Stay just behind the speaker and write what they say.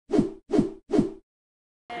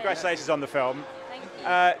congratulations on the film.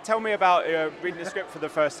 Thank you. Tell me about reading the script for the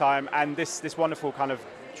first time and this wonderful kind of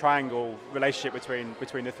triangle relationship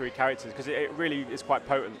between the three characters, because it really is quite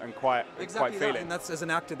potent and quite feeling. And that's, as an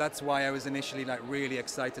actor, that's why I was initially like really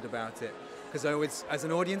excited about it, because I always, as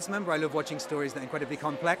an audience member, I love watching stories that are incredibly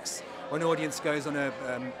complex, when an audience goes on a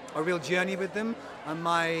real journey with them and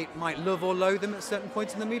might love or loathe them at certain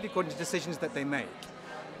points in the movie according to decisions that they make.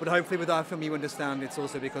 But hopefully with our film you understand it's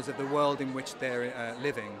also because of the world in which they're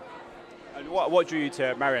living. And what drew you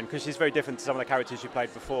to Marion? Because she's very different to some of the characters you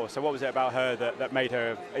played before. So what was it about her that made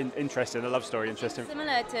her interesting, a love story interesting?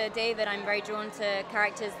 Similar to David, I'm very drawn to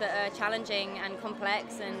characters that are challenging and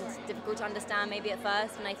complex and difficult to understand maybe at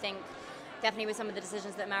first. And I think definitely with some of the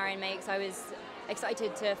decisions that Marion makes, I was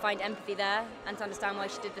excited to find empathy there and to understand why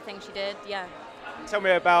she did the things she did. Yeah. Tell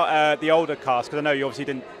me about the older cast, because I know you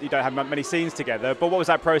obviously you don't have many scenes together. But what was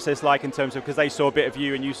that process like in terms of, because they saw a bit of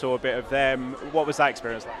you and you saw a bit of them? What was that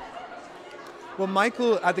experience like? Well,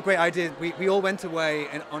 Michael had the great idea. We all went away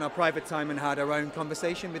on our private time and had our own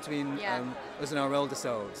conversation between us and our older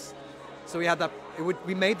selves. So we had that.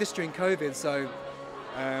 We made this during COVID, so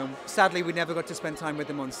sadly we never got to spend time with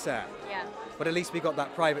them on set. Yeah. But at least we got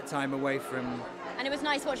that private time away from. And it was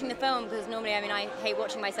nice watching the film, because normally, I mean, I hate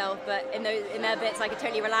watching myself, but in their bits I could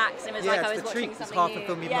totally relax, and it was like I was watching something new. It's half a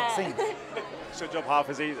film you've not seen. It's your job half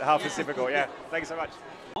as difficult. Yeah. Thank you so much.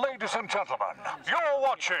 Ladies and gentlemen, you're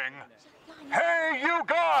watching Hey You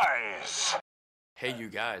Guys! Hey You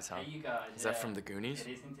Guys, huh? Hey You Guys. Is that from the Goonies? It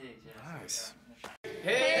is indeed, yeah. Nice.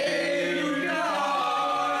 Hey!